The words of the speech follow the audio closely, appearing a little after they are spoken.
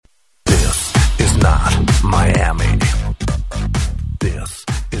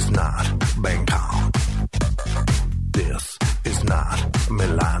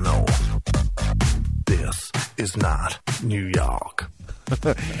New York.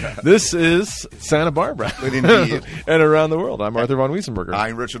 This is Santa Barbara. Indeed. And around the world. I'm Arthur von Weisenberger.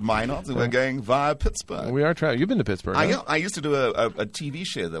 I'm Richard Meinhardt, and we're going via Pittsburgh. We are traveling. You've been to Pittsburgh, huh? I used to do a TV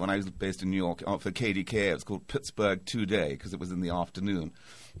show there when I was based in New York for KDK. It was called Pittsburgh Today because it was in the afternoon.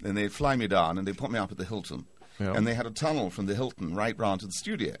 And they'd fly me down, and they'd put me up at the Hilton. Yeah. And they had a tunnel from the Hilton right round to the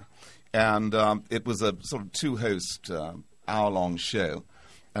studio. And it was a sort of two-host hour-long show.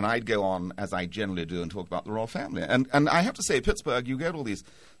 And I'd go on, as I generally do, and talk about the royal family. And I have to say, Pittsburgh, you get all these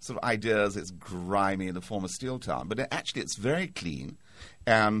sort of ideas. It's grimy, the former steel town. But actually, it's very clean.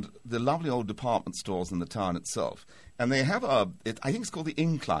 And the lovely old department stores in the town itself. And they have I think it's called the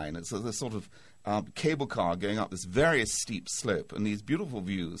Incline. It's a sort of cable car going up this very steep slope. And these beautiful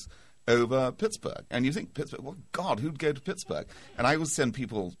views over Pittsburgh. And you think Pittsburgh, well, God, who'd go to Pittsburgh? And I would send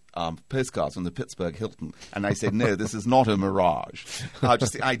people postcards from the Pittsburgh Hilton, and I said, no, this is not a mirage.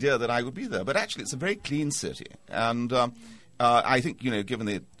 Just the idea that I would be there. But actually, it's a very clean city. And I think, given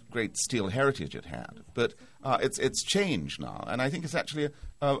the great steel heritage it had, but it's changed now. And I think it's actually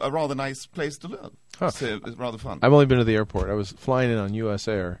a rather nice place to live. Huh. So it's rather fun. I've only been to the airport. I was flying in on U.S.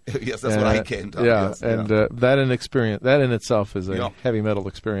 Air. Yes, that's what I came to. Yeah, yes, and that in itself is a heavy metal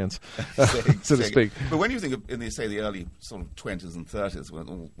experience, so to speak. But when you think of, the early sort of 20s and 30s,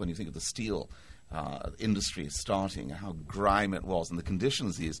 when you think of the steel industry starting, how grime it was, and the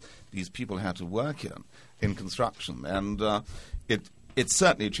conditions these people had to work in construction, and it's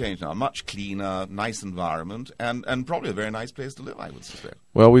certainly changed now. Much cleaner, nice environment, and probably a very nice place to live, I would suspect.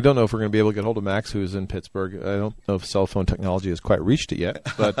 Well, we don't know if we're going to be able to get hold of Max, who's in Pittsburgh. I don't know if cell phone technology has quite reached it yet,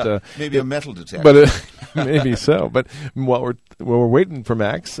 but maybe a metal detector. But maybe so. But while we're waiting for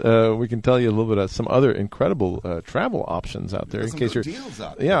Max, we can tell you a little bit of some other incredible travel options out there. There's in case you're deals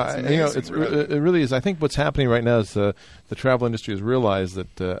out there. Yeah, it really is. I think what's happening right now is the travel industry has realized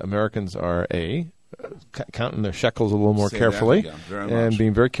that Americans are counting their shekels a little more carefully and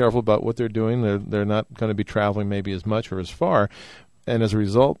being very careful about what they're doing. They're not going to be traveling maybe as much or as far. And as a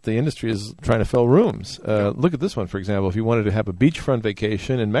result, the industry is trying to fill rooms. Look at this one, for example. If you wanted to have a beachfront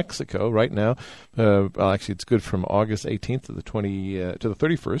vacation in Mexico right now, actually it's good from August 18th to the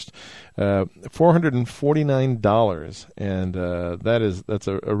 31st, $449, and that's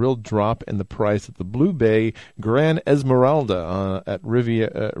a real drop in the price at the Blue Bay Gran Esmeralda at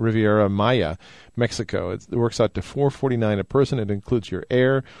Riviera Maya, Mexico. It works out to $449 a person. It includes your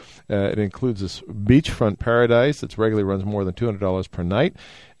air. It includes this beachfront paradise that regularly runs more than $200 per night.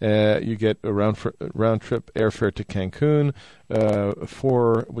 You get a round trip airfare to Cancun,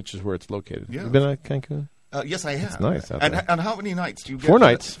 which is where it's located. Yes. Have you been to Cancun? Yes, I have. It's nice out there. And how many nights do you get? 4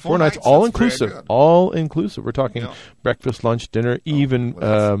 nights. 4 nights, all inclusive. All inclusive. We're talking breakfast, lunch, dinner, even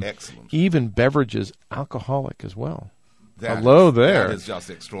beverages, alcoholic as well. That is just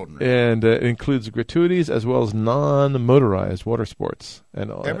extraordinary. And it includes gratuities as well as non-motorized water sports.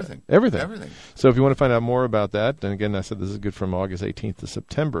 And everything. Everything. So if you want to find out more about that, and again, I said this is good from August 18th to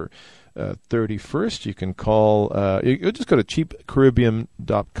September 31st, you can call, you just go to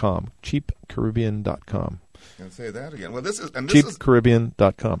cheapcaribbean.com, cheapcaribbean.com. Can I say that again? Well, this is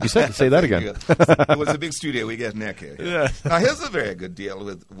cheapcaribbean.com. You said to say that again. It was a big studio we get neck here. Yeah. Now, here's a very good deal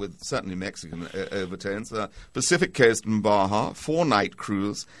with certainly Mexican overtones. Pacific Coast and Baja, 4-night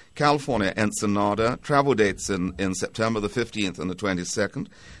cruise, California Ensenada, travel dates in September the 15th and the 22nd.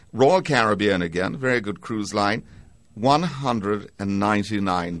 Royal Caribbean again, very good cruise line,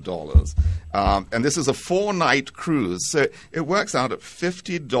 $199. And this is a 4-night cruise, so it works out at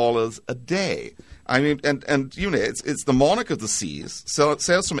 $50 a day. I mean, and it's the monarch of the seas. So it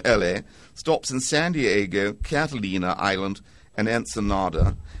sails from L.A., stops in San Diego, Catalina Island, and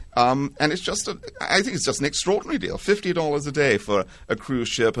Ensenada. And I think it's just an extraordinary deal. $50 a day for a cruise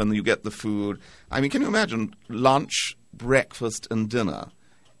ship, and you get the food. I mean, can you imagine lunch, breakfast, and dinner,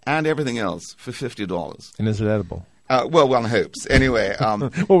 and everything else for $50? And is it edible? Well, one hopes. Anyway.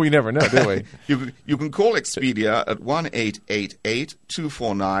 Well, we never know, do we? You can call Expedia at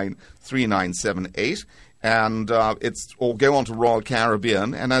 1-888-249-3978, and or go on to Royal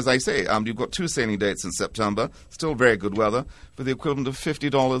Caribbean. And as I say, you've got 2 sailing dates in September, still very good weather, for the equivalent of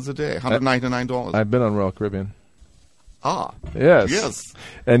 $50 a day, $199. I've been on Royal Caribbean. Ah. Yes.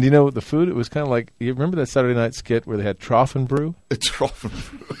 And the food, it was kind of like, you remember that Saturday night skit where they had trough and brew? Trough and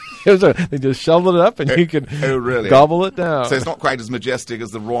brew. They just shoveled it up and you could gobble it down. So it's not quite as majestic as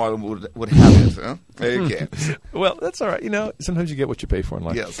the Royal would have it, huh? Okay. Well, that's all right. Sometimes you get what you pay for in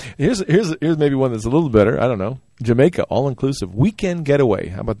life. Yes. Here's maybe one that's a little better. I don't know. Jamaica, all-inclusive, weekend getaway.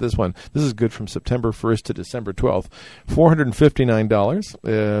 How about this one? This is good from September 1st to December 12th.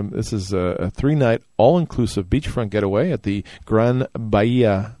 $459. This is a 3-night all-inclusive beachfront getaway at the Gran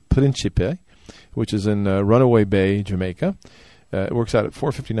Bahia Principe. which is in Runaway Bay, Jamaica. It works out at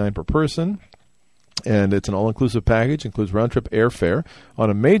 $459 per person. And it's an all-inclusive package, includes round-trip airfare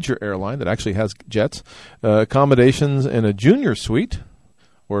on a major airline that actually has jets, accommodations in a junior suite,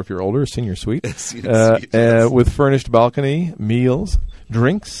 or if you're older, a senior suite, with furnished balcony, meals,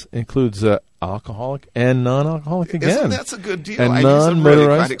 drinks, includes alcoholic and non-alcoholic again. Isn't that a good deal? And non-motorized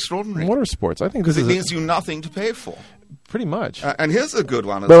really quite extraordinary. Water sports. I think because it leaves you nothing to pay for. Pretty much. And here's a good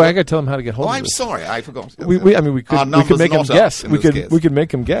one. But I got to tell them how to get hold of it. I'm sorry, I forgot. We could make them guess. We could make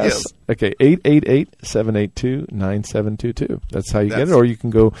them guess. Yes. Okay, 888-782-9722. That's how you get it. Or you can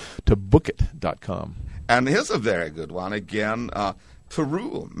go to bookit.com. And here's a very good one. Again,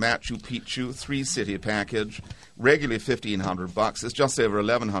 Peru, Machu Picchu, 3-city package, regularly $1,500. It's just over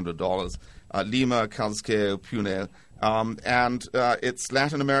 $1,100. Lima, Cuzco, Pune. And it's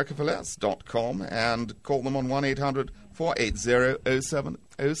LatinAmericaForLess.com, and call them on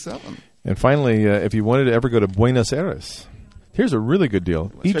 1-800-480-0707. And finally, if you wanted to ever go to Buenos Aires, here's a really good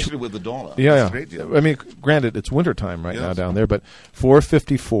deal. Especially with the dollar. Yeah, it's a great deal. I mean, granted, it's wintertime now down there, but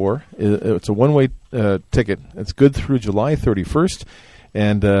 $454, it's a one-way ticket. It's good through July 31st.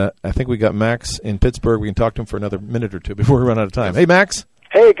 And I think we got Max in Pittsburgh. We can talk to him for another minute or two before we run out of time. Hey, Max.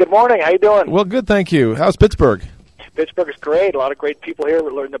 Hey, good morning. How you doing? Well, good, thank you. How's Pittsburgh? Pittsburgh is great. A lot of great people here.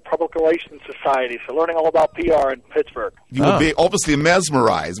 We're learning the Public Relations Society, so learning all about PR in Pittsburgh. You will be obviously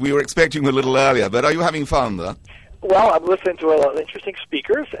mesmerized. We were expecting you a little earlier, but are you having fun there? Well, I'm listening to interesting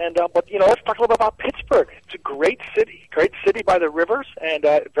speakers, and but let's talk a little bit about Pittsburgh. It's a great city by the rivers, and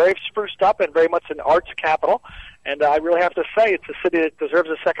very spruced up, and very much an arts capital. And I really have to say, it's a city that deserves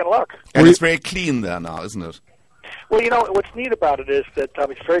a second look. And it's very clean there now, isn't it? Well, what's neat about it is that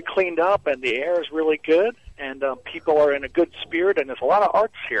it's very cleaned up, and the air is really good, and people are in a good spirit, and there's a lot of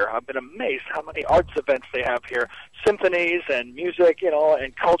arts here. I've been amazed how many arts events they have here, symphonies and music,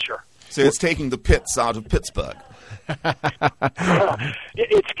 and culture. So it's taking the pits out of Pittsburgh.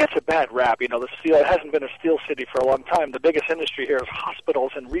 It gets a bad rap. The steel, it hasn't been a steel city for a long time. The biggest industry here is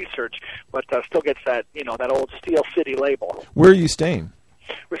hospitals and research, but still gets that, that old steel city label. Where are you staying?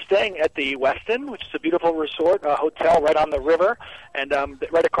 We're staying at the Westin, which is a beautiful resort, hotel right on the river, and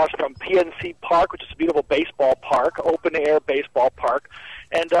right across from PNC Park, which is a beautiful baseball park, open-air baseball park.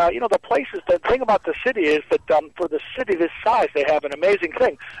 And, the places, the thing about the city is that for the city this size, they have an amazing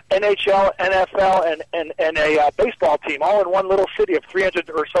thing. NHL, NFL, and a baseball team all in one little city of 300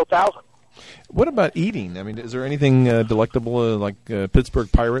 or so thousand. What about eating? I mean, is there anything delectable like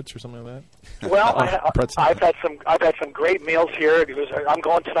Pittsburgh Pirates or something like that? Well, I've had some great meals here. I'm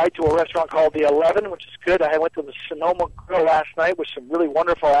going tonight to a restaurant called the 11, which is good. I went to the Sonoma Grill last night with some really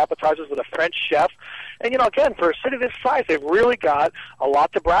wonderful appetizers with a French chef. And again, for a city this size, they've really got a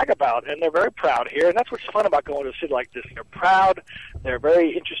lot to brag about, and they're very proud here. And that's what's fun about going to a city like this. They're proud. They're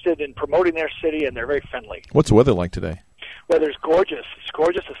very interested in promoting their city, and they're very friendly. What's the weather like today? Weather's gorgeous. It's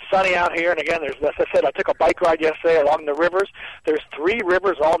gorgeous. It's sunny out here. And again, as I said, I took a bike ride yesterday along the rivers. There's 3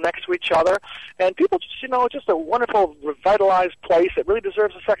 rivers all next to each other. And people just, just a wonderful, revitalized place that really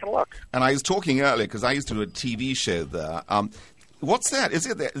deserves a second look. And I was talking earlier, because I used to do a TV show there. What's that? Is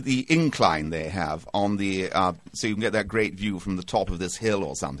it the incline they have on the, so you can get that great view from the top of this hill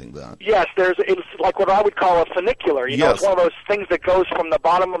or something there? Yes, it's like what I would call a funicular. It's one of those things that goes from the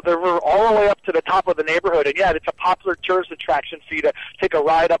bottom of the river all the way up to the top of the neighborhood. And it's a popular tourist attraction for you to take a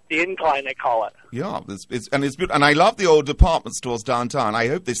ride up the incline, they call it. Yeah, it's beautiful. And I love the old department stores downtown. I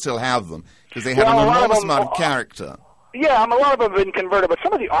hope they still have them, because they have an enormous amount of character. Yeah, a lot of them have been converted, but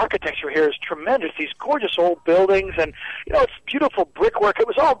some of the architecture here is tremendous. These gorgeous old buildings, and it's beautiful brickwork. It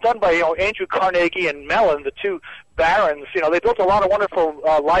was all done by Andrew Carnegie and Mellon, the 2 barons. They built a lot of wonderful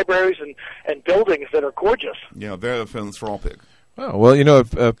libraries and buildings that are gorgeous. Yeah, very philanthropic. Oh, well,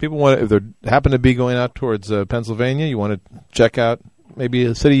 if people if they happen to be going out towards Pennsylvania, you want to check out maybe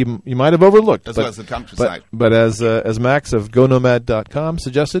a city you might have overlooked, as well as the countryside. But as Max of GoNomad.com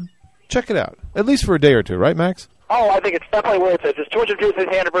suggested, check it out at least for a day or two, right, Max? Oh, I think it's definitely worth it. It's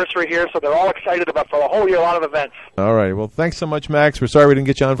 250th anniversary here, so they're all excited about for the whole year, a lot of events. All right. Well, thanks so much, Max. We're sorry we didn't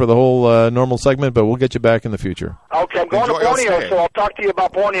get you on for the whole normal segment, but we'll get you back in the future. Okay, I'm going to Borneo, so I'll talk to you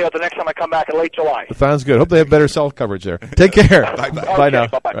about Borneo the next time I come back in late July. Sounds good. Hope they have better cell coverage there. Take care. Bye now.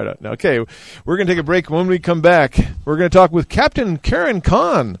 Bye-bye. Right on. Okay, we're going to take a break. When we come back, we're going to talk with Captain Karen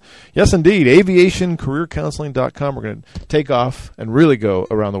Kahn. Yes, indeed. AviationCareerCounseling.com. We're going to take off and really go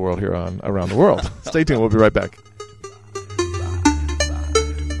around the world here on Around the World. Stay tuned. We'll be right back.